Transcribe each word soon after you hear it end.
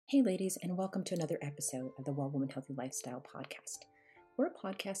Hey, ladies, and welcome to another episode of the Well Woman Healthy Lifestyle podcast. We're a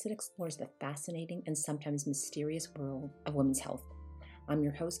podcast that explores the fascinating and sometimes mysterious world of women's health. I'm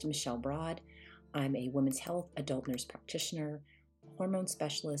your host, Michelle Broad. I'm a women's health adult nurse practitioner, hormone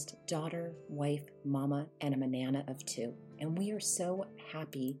specialist, daughter, wife, mama, and I'm a nana of two. And we are so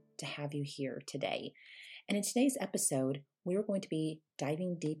happy to have you here today. And in today's episode, we are going to be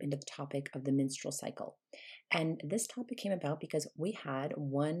diving deep into the topic of the menstrual cycle. And this topic came about because we had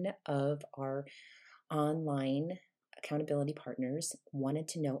one of our online accountability partners wanted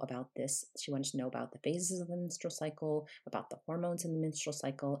to know about this. She wanted to know about the phases of the menstrual cycle, about the hormones in the menstrual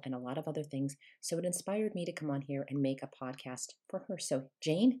cycle, and a lot of other things. So it inspired me to come on here and make a podcast for her. So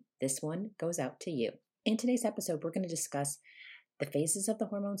Jane, this one goes out to you. In today's episode, we're going to discuss the phases of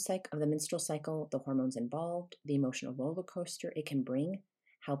the menstrual cycle, the hormones involved, the emotional roller coaster it can bring,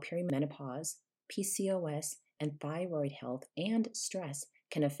 how perimenopause, PCOS, and thyroid health and stress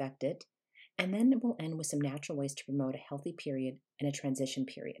can affect it, and then we'll end with some natural ways to promote a healthy period and a transition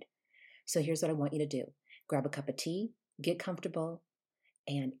period. So here's what I want you to do. Grab a cup of tea, get comfortable,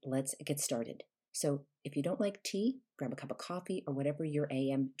 and let's get started. So if you don't like tea, grab a cup of coffee or whatever your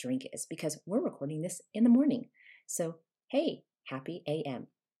AM drink is, because we're recording this in the morning. So hey, happy AM.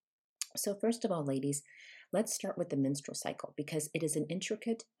 So first of all, ladies, let's start with the menstrual cycle because it is an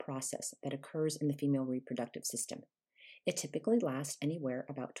intricate process that occurs in the female reproductive system. It typically lasts anywhere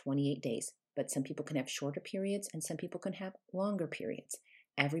about 28 days, but some people can have shorter periods and some people can have longer periods.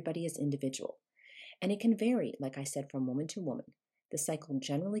 Everybody is individual. And it can vary, like I said, from woman to woman. The cycle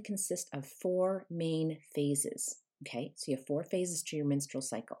generally consists of 4 main phases. Okay, so you have 4 phases to your menstrual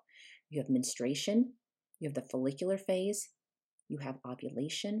cycle. You have menstruation, you have the follicular phase, you have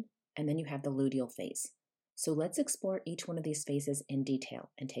ovulation, and then you have the luteal phase. So let's explore each one of these phases in detail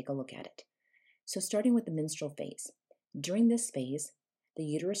and take a look at it. So starting with the menstrual phase. During this phase, the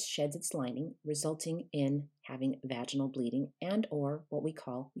uterus sheds its lining, resulting in having vaginal bleeding and or what we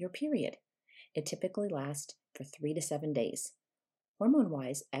call your period. It typically lasts for 3 to 7 days.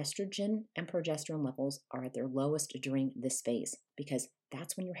 Hormone-wise, estrogen and progesterone levels are at their lowest during this phase because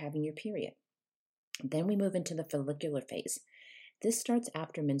that's when you're having your period. Then we move into the follicular phase. This starts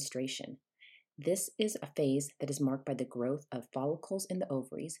after menstruation. This is a phase that is marked by the growth of follicles in the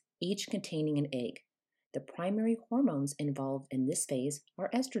ovaries, each containing an egg. The primary hormones involved in this phase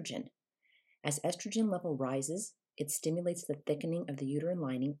are estrogen. As estrogen level rises, it stimulates the thickening of the uterine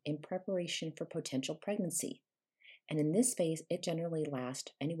lining in preparation for potential pregnancy. And in this phase, it generally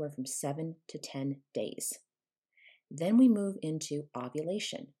lasts anywhere from 7 to 10 days. Then we move into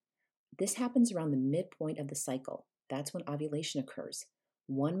ovulation. This happens around the midpoint of the cycle. That's when ovulation occurs.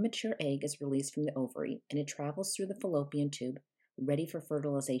 One mature egg is released from the ovary and it travels through the fallopian tube, ready for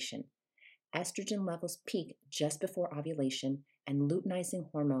fertilization. Estrogen levels peak just before ovulation and luteinizing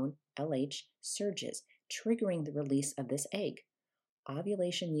hormone, LH, surges, triggering the release of this egg.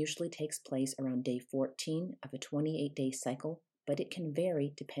 Ovulation usually takes place around day 14 of a 28-day cycle, but it can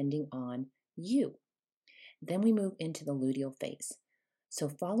vary depending on you. Then we move into the luteal phase. So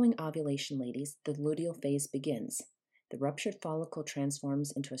following ovulation, ladies, the luteal phase begins. The ruptured follicle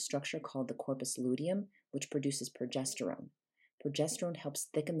transforms into a structure called the corpus luteum, which produces progesterone. Progesterone helps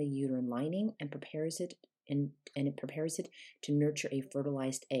thicken the uterine lining and prepares it to nurture a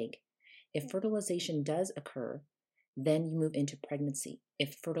fertilized egg. If fertilization does occur, then you move into pregnancy.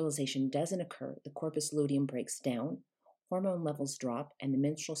 If fertilization doesn't occur, the corpus luteum breaks down, hormone levels drop, and the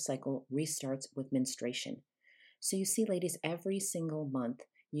menstrual cycle restarts with menstruation. So you see, ladies, every single month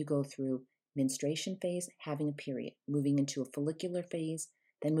you go through menstruation phase, having a period, moving into a follicular phase,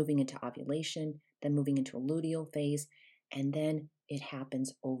 then moving into ovulation, then moving into a luteal phase, and then it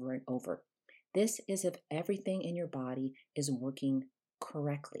happens over and over. This is if everything in your body is working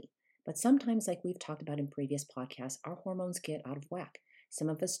correctly. But sometimes, like we've talked about in previous podcasts, our hormones get out of whack. Some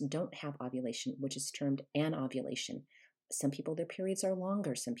of us don't have ovulation, which is termed anovulation. Some people, their periods are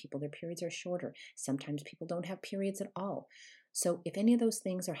longer. Some people, their periods are shorter. Sometimes people don't have periods at all. So if any of those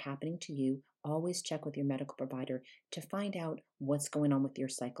things are happening to you, always check with your medical provider to find out what's going on with your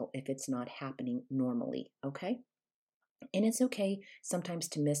cycle if it's not happening normally, okay? And it's okay sometimes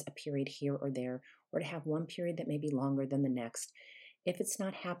to miss a period here or there, or to have one period that may be longer than the next, if it's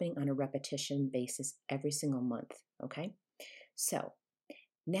not happening on a repetition basis every single month, okay? So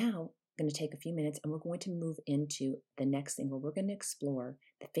now I'm going to take a few minutes and we're going to move into the next thing where we're going to explore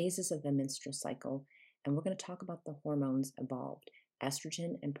the phases of the menstrual cycle, and we're going to talk about the hormones involved,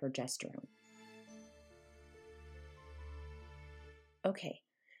 estrogen and progesterone. Okay,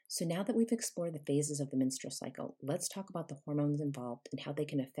 so now that we've explored the phases of the menstrual cycle, let's talk about the hormones involved and how they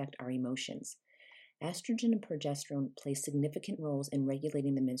can affect our emotions. Estrogen and progesterone play significant roles in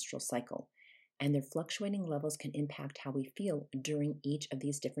regulating the menstrual cycle, and their fluctuating levels can impact how we feel during each of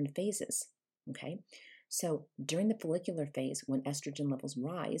these different phases. Okay, so during the follicular phase, when estrogen levels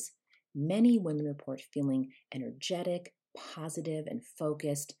rise, many women report feeling energetic, positive, and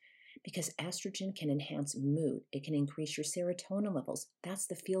focused because estrogen can enhance mood. It can increase your serotonin levels. That's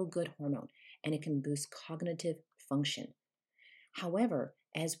the feel good hormone, and it can boost cognitive function. However,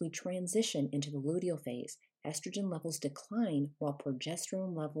 as we transition into the luteal phase, estrogen levels decline while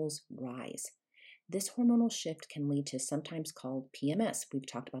progesterone levels rise. This hormonal shift can lead to sometimes called PMS. We've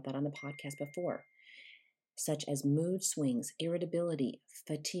talked about that on the podcast before, such as mood swings, irritability,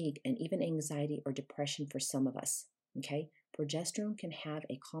 fatigue, and even anxiety or depression for some of us. Okay? Progesterone can have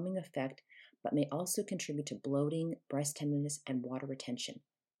a calming effect, but may also contribute to bloating, breast tenderness, and water retention.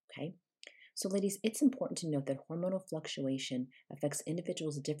 Okay? So, ladies, it's important to note that hormonal fluctuation affects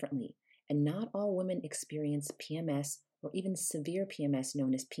individuals differently, and not all women experience PMS or even severe PMS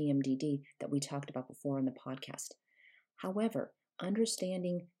known as PMDD that we talked about before on the podcast. However,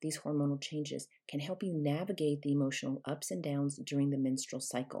 understanding these hormonal changes can help you navigate the emotional ups and downs during the menstrual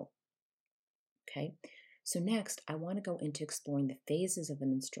cycle. Okay, so next, I want to go into exploring the phases of the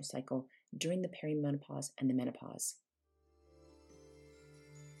menstrual cycle during the perimenopause and the menopause.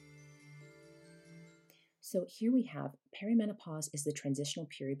 So here we have perimenopause is the transitional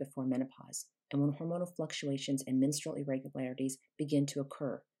period before menopause, and when hormonal fluctuations and menstrual irregularities begin to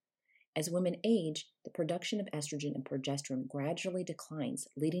occur. As women age, the production of estrogen and progesterone gradually declines,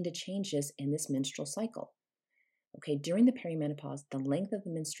 leading to changes in this menstrual cycle. Okay, during the perimenopause, the length of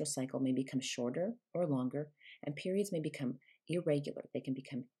the menstrual cycle may become shorter or longer, and periods may become irregular. They can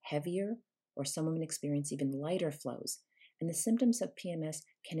become heavier, or some women experience even lighter flows. And the symptoms of PMS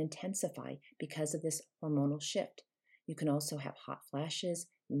can intensify because of this hormonal shift. You can also have hot flashes,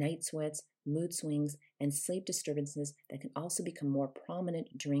 night sweats, mood swings, and sleep disturbances that can also become more prominent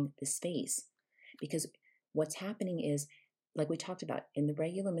during this phase. Because what's happening is, like we talked about, in the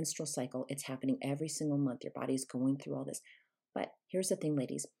regular menstrual cycle, it's happening every single month. Your body is going through all this. But here's the thing,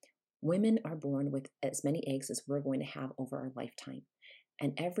 ladies. Women are born with as many eggs as we're going to have over our lifetime.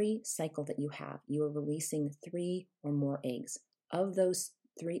 And every cycle that you have, you are releasing 3 or more eggs. Of those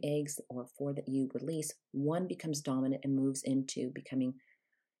 3 eggs or 4 that you release, one becomes dominant and moves into becoming,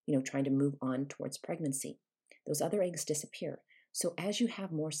 trying to move on towards pregnancy. Those other eggs disappear. So as you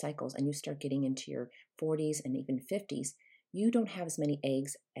have more cycles and you start getting into your 40s and even 50s, you don't have as many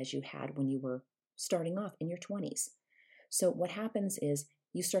eggs as you had when you were starting off in your 20s. So what happens is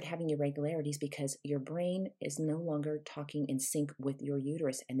you start having irregularities because your brain is no longer talking in sync with your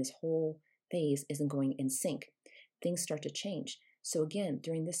uterus, and this whole phase isn't going in sync. Things start to change. So again,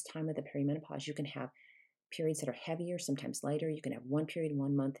 during this time of the perimenopause, you can have periods that are heavier, sometimes lighter. You can have one period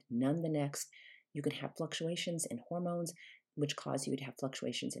 1 month, none the next. You can have fluctuations in hormones, which cause you to have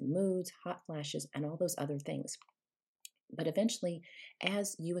fluctuations in moods, hot flashes, and all those other things. But eventually,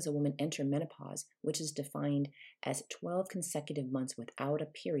 as you as a woman enter menopause, which is defined as 12 consecutive months without a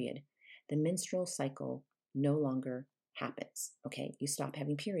period, the menstrual cycle no longer happens. Okay, you stop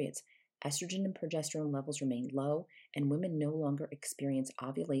having periods. Estrogen and progesterone levels remain low, and women no longer experience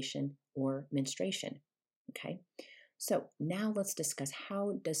ovulation or menstruation. Okay, so now let's discuss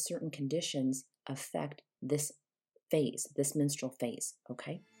how does certain conditions affect this phase, this menstrual phase.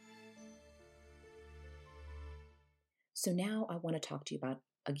 Okay. So now I want to talk to you about,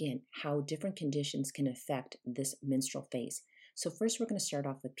 again, how different conditions can affect this menstrual phase. So first we're going to start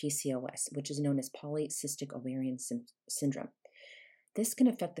off with PCOS, which is known as polycystic ovarian syndrome. This can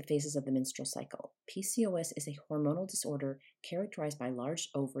affect the phases of the menstrual cycle. PCOS is a hormonal disorder characterized by large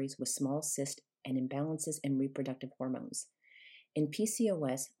ovaries with small cysts and imbalances in reproductive hormones. In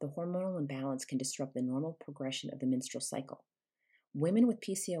PCOS, the hormonal imbalance can disrupt the normal progression of the menstrual cycle. Women with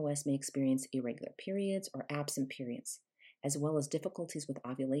PCOS may experience irregular periods or absent periods, as well as difficulties with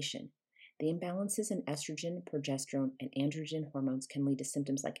ovulation. The imbalances in estrogen, progesterone, and androgen hormones can lead to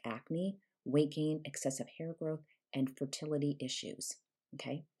symptoms like acne, weight gain, excessive hair growth, and fertility issues.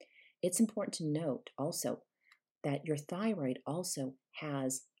 Okay? It's important to note also that your thyroid also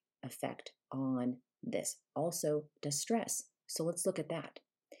has effect on this. Also does stress. So let's look at that.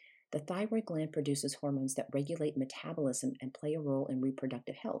 The thyroid gland produces hormones that regulate metabolism and play a role in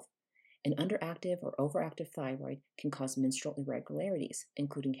reproductive health. An underactive or overactive thyroid can cause menstrual irregularities,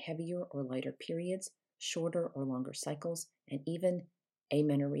 including heavier or lighter periods, shorter or longer cycles, and even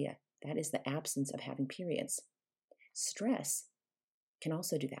amenorrhea. That is the absence of having periods. Stress can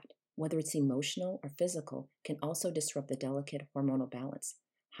also do that. Whether it's emotional or physical, can also disrupt the delicate hormonal balance.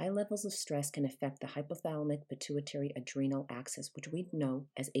 High levels of stress can affect the hypothalamic pituitary adrenal axis, which we know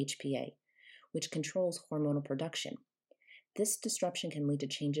as HPA, which controls hormonal production. This disruption can lead to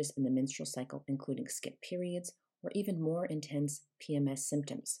changes in the menstrual cycle, including skipped periods or even more intense PMS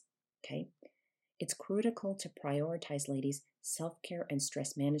symptoms. Okay? It's critical to prioritize, ladies, self-care and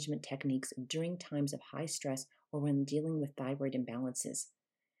stress management techniques during times of high stress or when dealing with thyroid imbalances.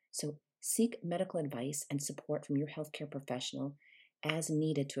 So seek medical advice and support from your healthcare professional as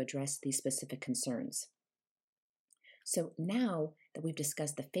needed to address these specific concerns. So now that we've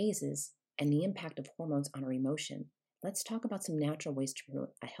discussed the phases and the impact of hormones on our emotion, let's talk about some natural ways to promote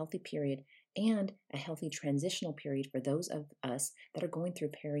a healthy period and a healthy transitional period for those of us that are going through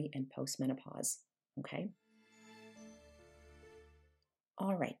peri and postmenopause. Okay?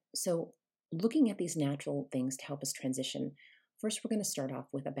 All right, so looking at these natural things to help us transition, first we're going to start off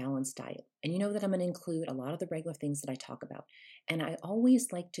with a balanced diet. And you know that I'm going to include a lot of the regular things that I talk about. And I always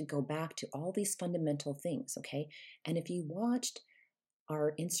like to go back to all these fundamental things, okay? And if you watched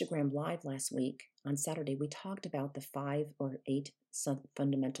our Instagram live last week on Saturday, we talked about the 5 or 8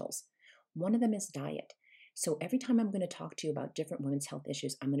 fundamentals. One of them is diet. So every time I'm going to talk to you about different women's health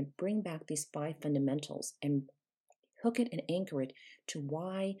issues, I'm going to bring back these 5 fundamentals and hook it and anchor it to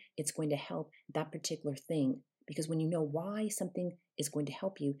why it's going to help that particular thing. Because when you know why something is going to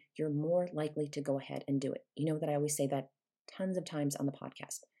help you, you're more likely to go ahead and do it. You know that I always say that tons of times on the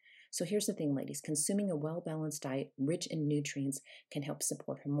podcast. So here's the thing, ladies. Consuming a well-balanced diet rich in nutrients can help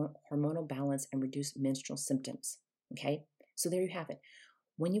support hormonal balance and reduce menstrual symptoms. Okay? So there you have it.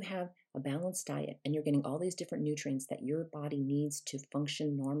 When you have a balanced diet and you're getting all these different nutrients that your body needs to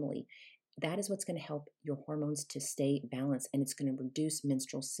function normally, that is what's going to help your hormones to stay balanced, and it's going to reduce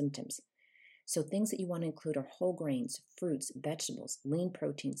menstrual symptoms. So things that you want to include are whole grains, fruits, vegetables, lean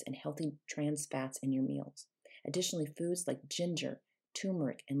proteins, and healthy trans fats in your meals. Additionally, foods like ginger,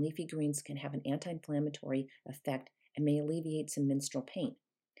 turmeric, and leafy greens can have an anti-inflammatory effect and may alleviate some menstrual pain.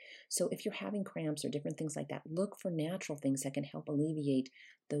 So if you're having cramps or different things like that, look for natural things that can help alleviate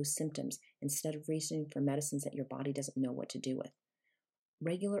those symptoms instead of reaching for medicines that your body doesn't know what to do with.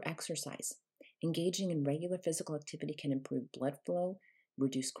 Regular exercise. Engaging in regular physical activity can improve blood flow,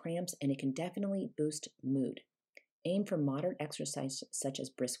 reduce cramps, and it can definitely boost mood. Aim for moderate exercise such as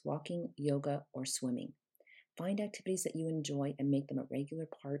brisk walking, yoga, or swimming. Find activities that you enjoy and make them a regular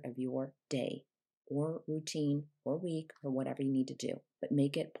part of your day or routine or week or whatever you need to do, but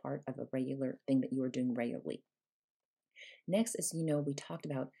make it part of a regular thing that you are doing regularly. Next, as you know, we talked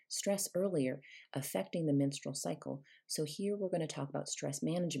about stress earlier affecting the menstrual cycle. So here we're going to talk about stress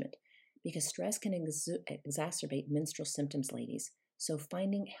management because stress can exacerbate menstrual symptoms, ladies. So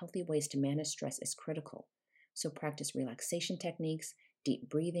finding healthy ways to manage stress is critical. So practice relaxation techniques, deep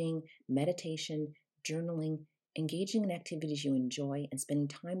breathing, meditation, journaling, engaging in activities you enjoy, and spending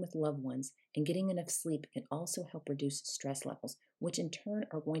time with loved ones and getting enough sleep can also help reduce stress levels, which in turn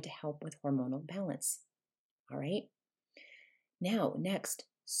are going to help with hormonal balance. All right? Now, next,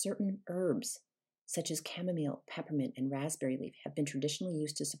 certain herbs such as chamomile, peppermint, and raspberry leaf have been traditionally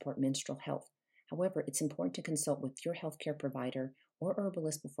used to support menstrual health. However, it's important to consult with your healthcare provider or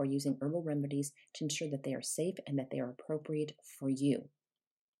herbalist before using herbal remedies to ensure that they are safe and that they are appropriate for you.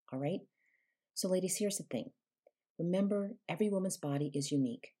 All right? So, ladies, here's the thing. Remember, every woman's body is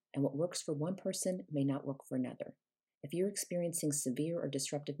unique, and what works for one person may not work for another. If you're experiencing severe or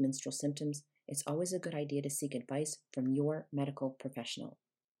disruptive menstrual symptoms, it's always a good idea to seek advice from your medical professional.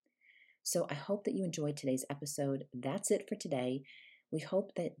 So I hope that you enjoyed today's episode. That's it for today. We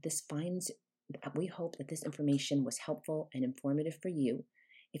hope that this information was helpful and informative for you.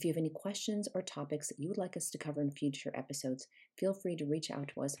 If you have any questions or topics that you would like us to cover in future episodes, feel free to reach out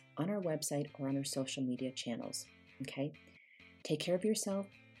to us on our website or on our social media channels. Okay? Take care of yourself.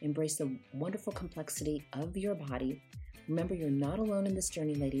 Embrace the wonderful complexity of your body. Remember, you're not alone in this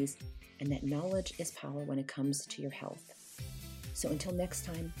journey, ladies, and that knowledge is power when it comes to your health. So until next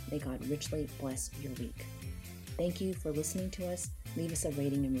time, may God richly bless your week. Thank you for listening to us. Leave us a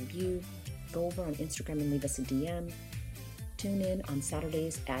rating and review. Go over on Instagram and leave us a DM. Tune in on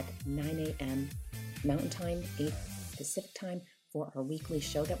Saturdays at 9 a.m. Mountain Time, 8 Pacific Time for our weekly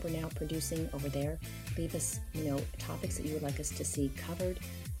show that we're now producing over there. Leave us, topics that you would like us to see covered.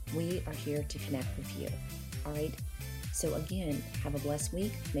 We are here to connect with you. All right? So again, have a blessed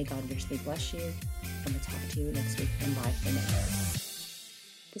week. May God richly bless you. And we'll talk to you next week. And bye for now.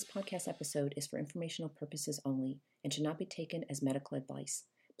 This podcast episode is for informational purposes only and should not be taken as medical advice.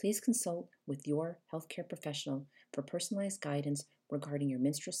 Please consult with your healthcare professional for personalized guidance regarding your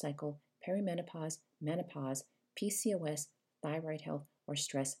menstrual cycle, perimenopause, menopause, PCOS, thyroid health, or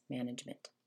stress management.